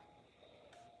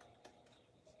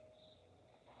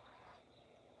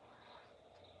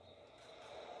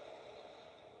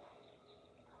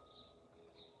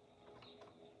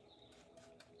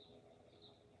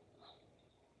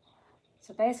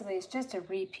 So basically it's just a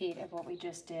repeat of what we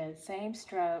just did. Same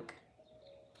stroke,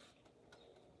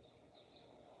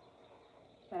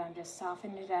 but I'm just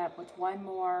softening it up with one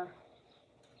more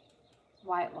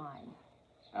white line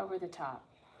over the top.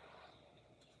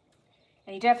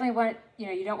 And you definitely want,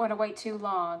 you don't want to wait too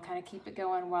long. Kind of keep it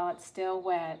going while it's still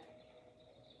wet.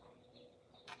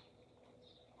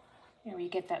 You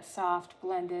get that soft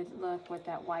blended look with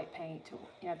that white paint,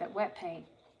 that wet paint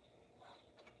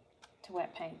to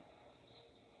wet paint.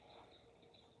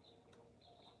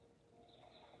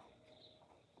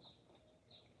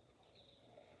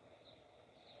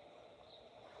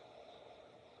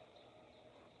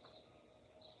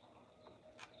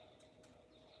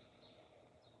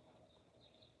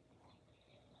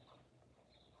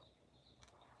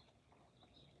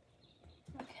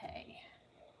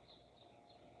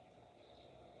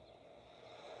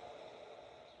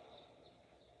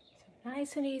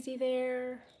 Nice and easy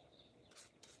there.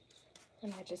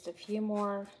 And add just a few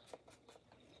more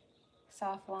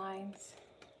soft lines.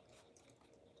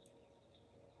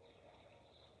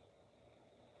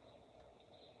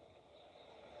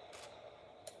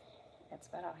 That's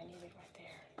about all I needed right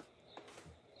there.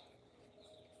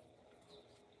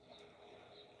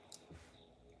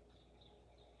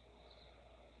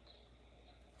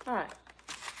 All right.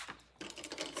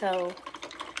 So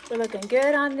we're looking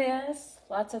good on this.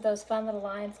 Lots of those fun little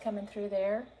lines coming through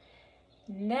there.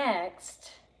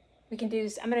 Next, we can do,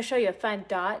 I'm going to show you a fun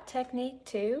dot technique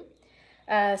too.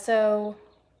 So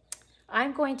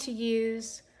I'm going to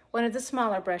use one of the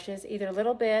smaller brushes, either a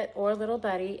little bit or a little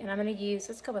buddy, and I'm going to use,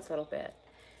 let's go with a little bit.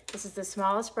 This is the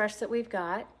smallest brush that we've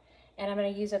got, and I'm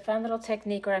going to use a fun little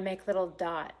technique where I make little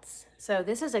dots. So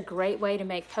this is a great way to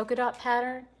make polka dot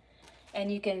pattern, and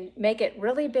you can make it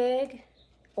really big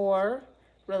or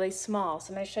really small.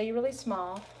 So I'm going to show you really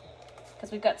small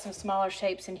because we've got some smaller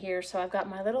shapes in here. So I've got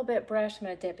my little bit brush. I'm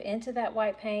going to dip into that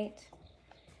white paint,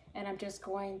 and I'm just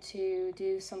going to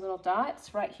do some little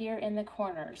dots right here in the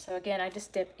corner. So again, I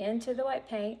just dip into the white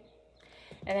paint,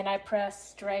 and then I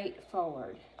press straight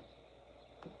forward.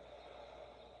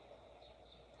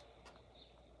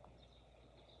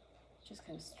 Just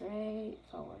go straight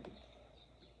forward.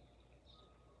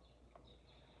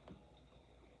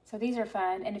 So these are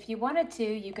fun, and if you wanted to,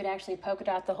 you could actually polka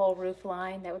dot the whole roof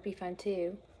line. That would be fun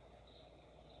too.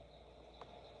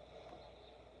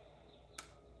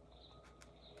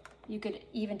 You could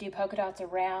even do polka dots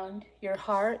around your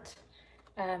heart.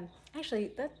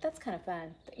 Actually, that's kind of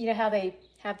fun. You know how they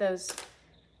have those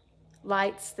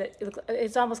lights that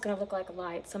it's almost going to look like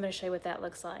lights. So I'm going to show you what that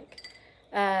looks like.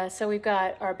 So we've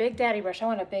got our Big Daddy brush. I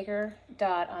want a bigger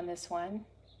dot on this one.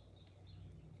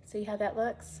 See how that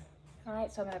looks? All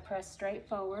right, so I'm going to press straight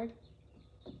forward.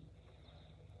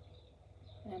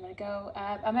 And I'm going to go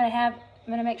up. I'm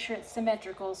going to make sure it's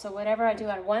symmetrical. So whatever I do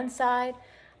on one side,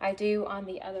 I do on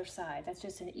the other side. That's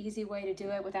just an easy way to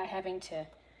do it without having to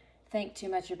think too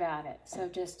much about it. So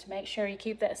just make sure you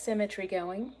keep that symmetry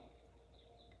going.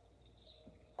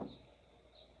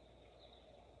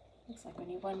 Looks like we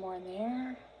need one more in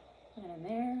there, and in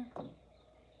there.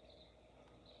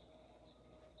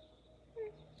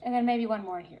 And then maybe one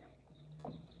more in here.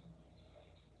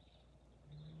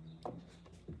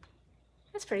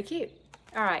 That's pretty cute.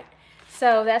 All right,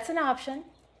 so that's an option.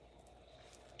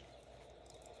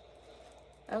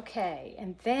 Okay,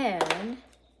 and then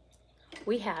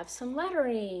we have some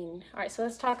lettering. All right, so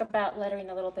let's talk about lettering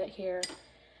a little bit here.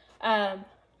 I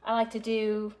like to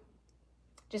do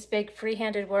just big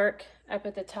free-handed work up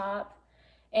at the top.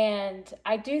 And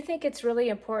I do think it's really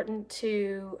important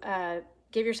to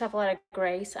give yourself a lot of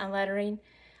grace on lettering.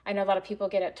 I know a lot of people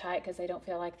get uptight because they don't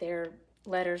feel like their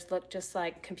letters look just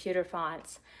like computer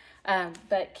fonts.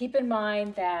 But keep in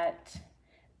mind that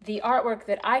the artwork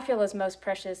that I feel is most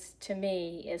precious to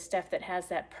me is stuff that has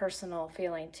that personal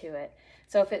feeling to it.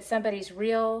 So if it's somebody's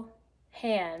real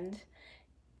hand,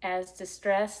 as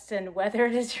distressed and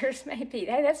weathered as yours may be,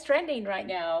 hey, that's trending right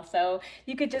now. So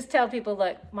you could just tell people,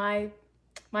 look, my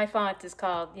font is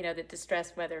called, you know, the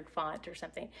distressed weathered font or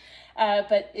something.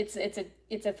 But it's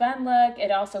a fun look.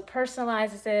 It also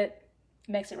personalizes it,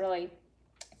 makes it really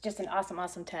just an awesome,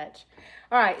 awesome touch.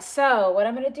 All right, so what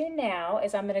I'm gonna do now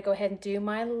is I'm gonna go ahead and do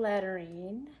my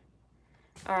lettering.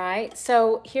 All right,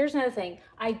 so here's another thing.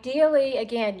 Ideally,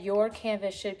 again, your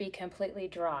canvas should be completely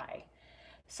dry.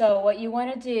 So what you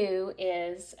want to do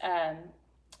is,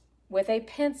 with a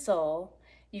pencil,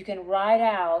 you can write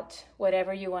out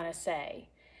whatever you want to say.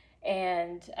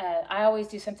 And I always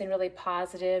do something really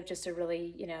positive, just a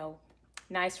really, you know,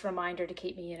 nice reminder to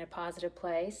keep me in a positive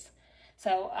place.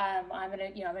 So I'm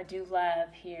gonna do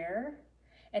love here.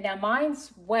 And now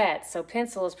mine's wet, so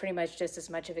pencil is pretty much just as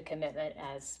much of a commitment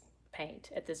as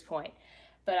paint at this point.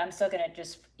 But I'm still gonna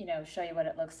just, you know, show you what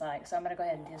it looks like. So I'm gonna go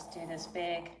ahead and just do this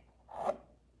big,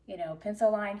 you know,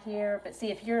 pencil line here. But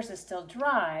see, if yours is still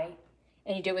dry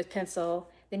and you do it with pencil,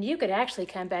 then you could actually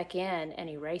come back in and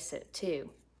erase it too.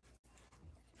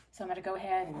 So I'm gonna go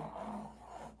ahead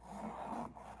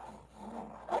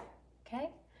and, okay.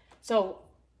 So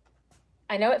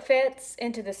I know it fits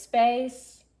into the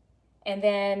space and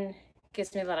then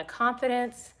gives me a lot of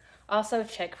confidence. Also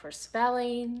check for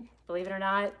spelling, believe it or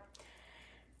not.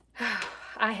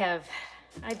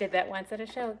 I did that once at a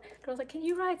show. The girl's like, can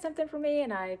you write something for me?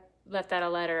 And I left out a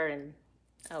letter and,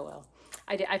 oh well.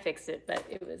 I fixed it, but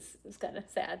it was kind of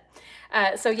sad.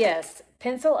 So yes,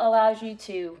 pencil allows you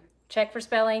to check for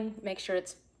spelling, make sure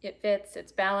it fits,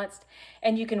 it's balanced,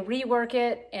 and you can rework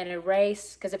it and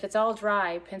erase, because if it's all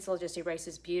dry, pencil just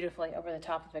erases beautifully over the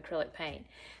top of acrylic paint.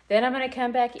 Then I'm gonna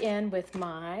come back in with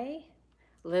my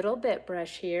little bit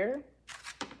brush here.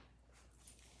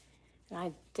 And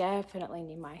I definitely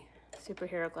need my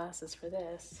superhero glasses for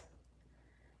this.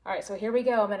 All right, so here we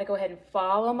go. I'm gonna go ahead and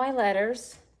follow my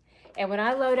letters. And when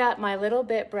I load up my little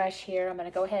bit brush here, I'm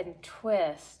gonna go ahead and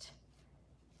twist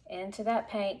into that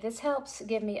paint. This helps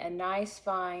give me a nice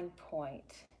fine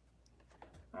point.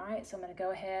 All right, so I'm gonna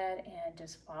go ahead and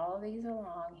just follow these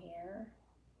along here.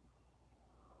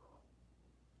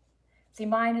 See,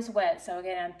 mine is wet, so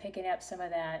again, I'm picking up some of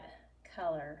that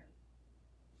color,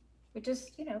 which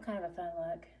is, you know, kind of a fun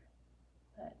look,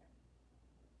 but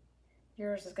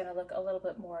yours is gonna look a little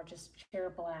bit more just pure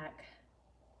black.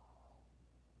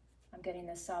 I'm getting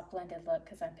this soft blended look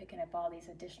because I'm picking up all these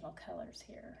additional colors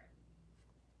here.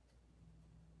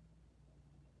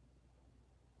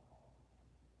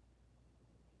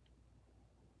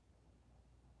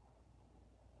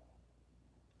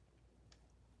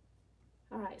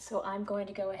 All right, so I'm going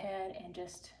to go ahead and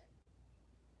just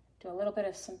do a little bit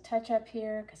of some touch up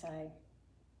here because I'm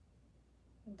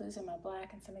losing my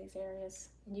black in some of these areas.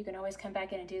 And you can always come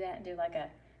back in and do that and do like a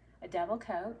double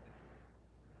coat.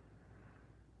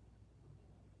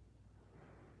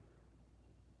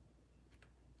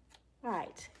 All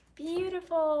right,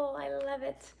 beautiful, I love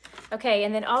it. Okay,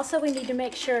 and then also we need to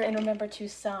make sure and remember to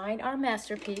sign our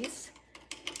masterpiece.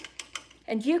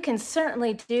 And you can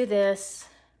certainly do this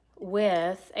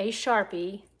with a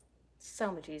Sharpie,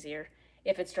 so much easier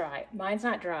if it's dry. Mine's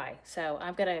not dry, so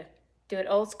I'm gonna do it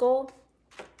old school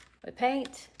with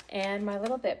paint and my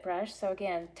little bit brush. So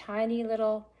again, tiny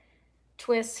little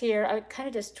twists here. I would kind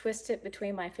of just twist it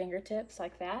between my fingertips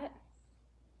like that.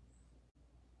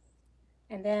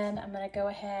 And then I'm gonna go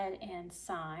ahead and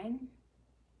sign.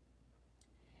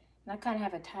 And I kind of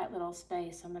have a tight little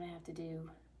space, so I'm gonna have to do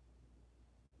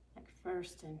like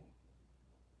first and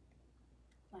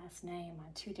last name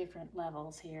on two different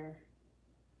levels here,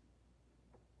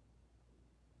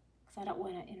 because I don't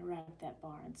want to interrupt that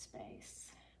barn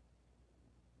space.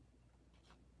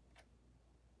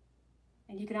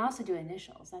 And you can also do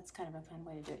initials. That's kind of a fun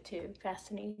way to do it too,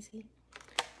 fast and easy.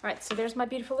 All right, so there's my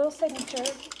beautiful little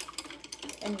signature.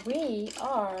 And we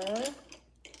are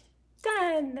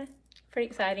done. Pretty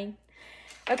exciting.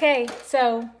 Okay,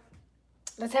 so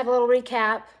let's have a little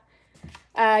recap.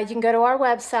 You can go to our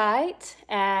website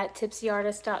at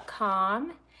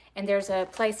tipsyartist.com, and there's a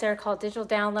place there called Digital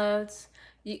Downloads.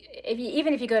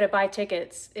 Even if you go to buy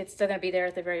tickets, it's still going to be there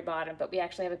at the very bottom, but we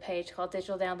actually have a page called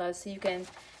Digital Downloads, so you can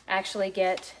actually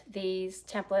get these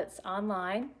templates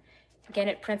online. Again,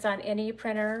 it prints on any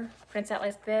printer, prints out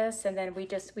like this, and then we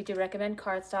do recommend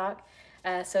cardstock,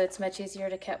 so it's much easier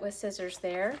to cut with scissors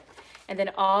there. And then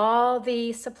all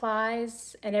the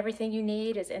supplies and everything you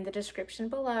need is in the description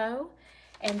below.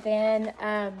 And then,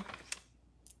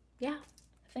 yeah,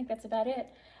 I think that's about it.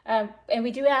 And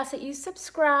we do ask that you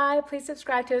subscribe. Please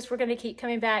subscribe to us. We're going to keep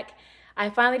coming back. I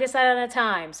finally decided on a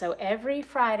time. So every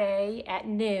Friday at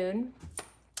noon,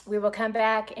 we will come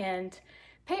back and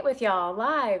paint with y'all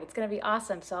live. It's going to be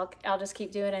awesome. So I'll just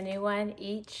keep doing a new one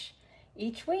each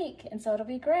week. And so it'll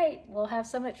be great. We'll have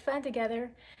so much fun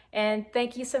together. And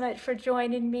thank you so much for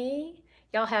joining me.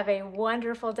 Y'all have a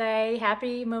wonderful day.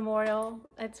 Happy Memorial.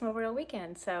 It's Memorial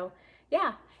Weekend. So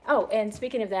yeah. Oh, and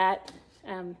speaking of that,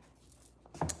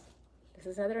 this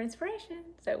is another inspiration.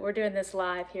 So we're doing this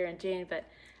live here in June, but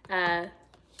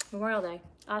Memorial Day.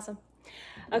 Awesome.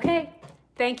 Okay.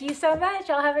 Thank you so much.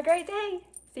 Y'all have a great day.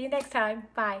 See you next time.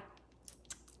 Bye.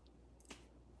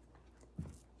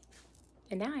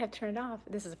 And now I have to turn it off.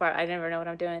 This is the part I never know what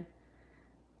I'm doing.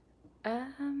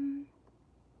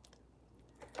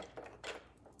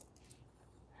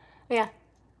 Yeah.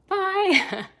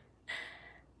 Bye.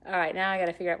 All right, now I got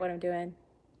to figure out what I'm doing.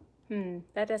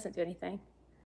 That doesn't do anything.